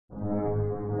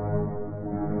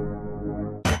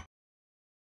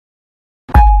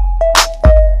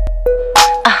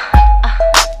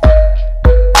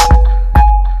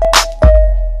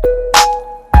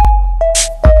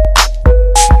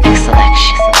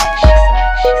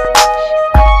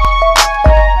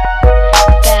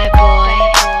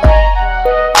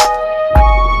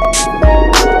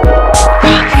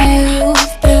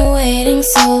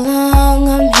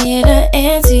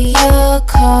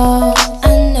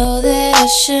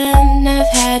shouldn't have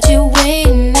had you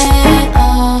waiting at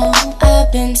all.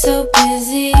 I've been so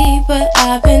busy, but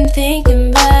I've been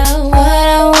thinking about what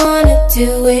I wanna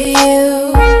do with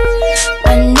you.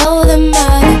 I know them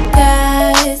other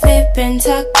guys, they've been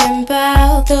talking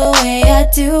about the way I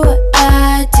do what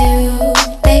I do.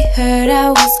 They heard I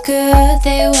was good,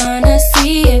 they wanna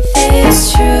see if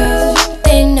it's true.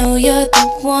 They know you're the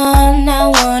one I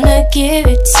wanna give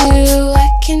it to. I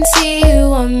can see you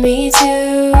want me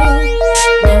too.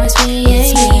 Now it's me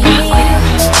and you.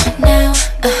 Now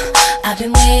I've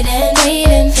been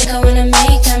waiting, think I wanna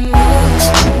make that move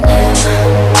now.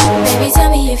 Baby, tell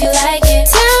me if you like it.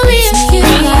 Tell me if you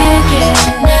like it.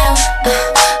 Now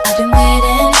I've been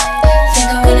waiting, think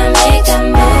I wanna make that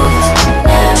move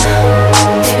now.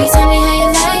 Baby, tell me how you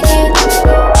like it.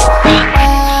 I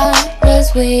was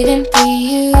waiting for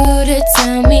you to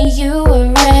tell me you were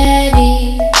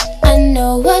ready. I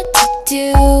know what to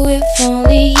do if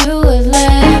only you would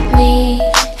let me.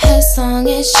 As long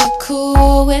as you're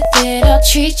cool with it, I'll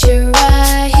treat you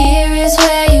right. Here is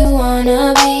where you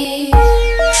wanna be.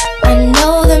 I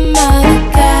know them other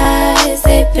guys,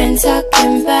 they've been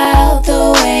talking about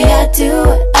the way I do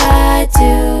what I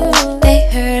do. They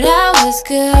heard I was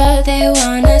good, they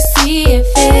wanna see if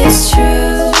it's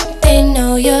true. They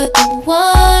know you're the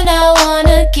one I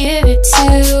wanna give it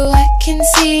to. I can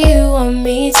see you want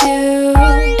me too.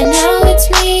 And now it's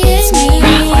me and you.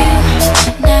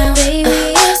 Now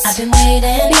baby, I've been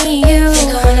waiting for you.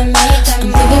 Think I wanna make that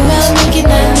move. I'm thinking about making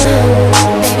that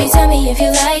move. Baby, tell me if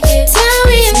you like it. Tell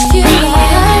me if you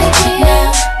like it.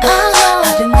 Now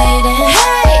I've been waiting.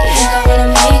 Hey, think I wanna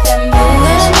make that move.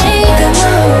 Wanna make that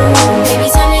move. Baby,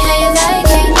 tell me how you like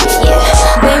it.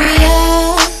 Yeah, baby, I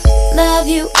love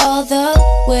you all the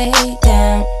way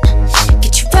down.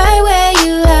 Get you right where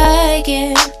you like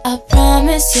it. I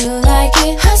promise you like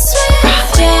it. I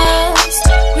swear, just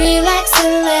relax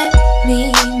and let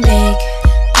me make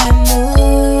that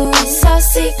move. It's our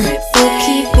secret, we'll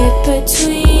keep it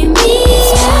between me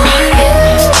and you.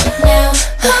 Now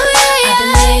I've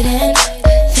been waiting,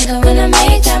 think I wanna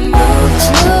make that move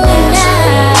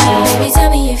now. Baby, tell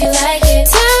me if you like it.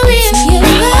 Tell me if you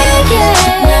like it.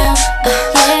 Now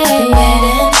I've been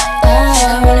waiting, think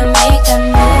I wanna make that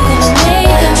move. Gonna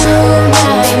make that move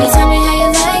now. Baby, tell me how you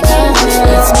like it.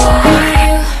 It's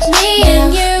me and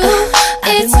you.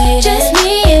 It's just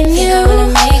me and you.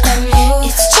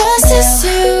 It's just us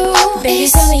two. Baby,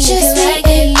 tell me if you like it.